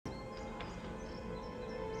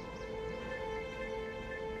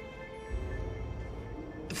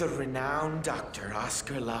the renowned Dr.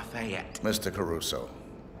 Oscar Lafayette. Mr. Caruso,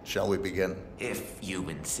 shall we begin? If you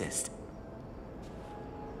insist.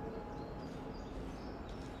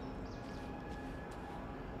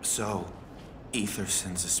 So, Ether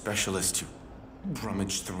sends a specialist to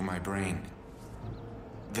rummage through my brain.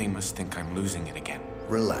 They must think I'm losing it again.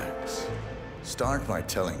 Relax. Start by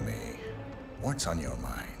telling me what's on your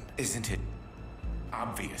mind. Isn't it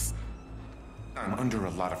obvious? I'm under a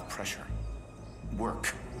lot of pressure.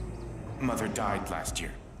 Work. Mother died last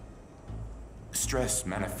year. Stress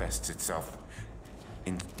manifests itself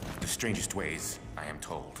in the strangest ways, I am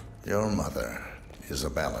told. Your mother,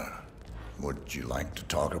 Isabella. Would you like to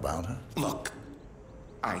talk about her? Look,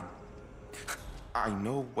 I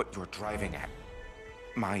know what you're driving at.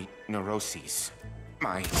 My neuroses.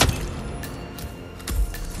 My...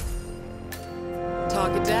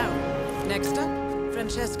 Talk it down. Next up,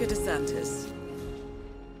 Francesca DeSantis.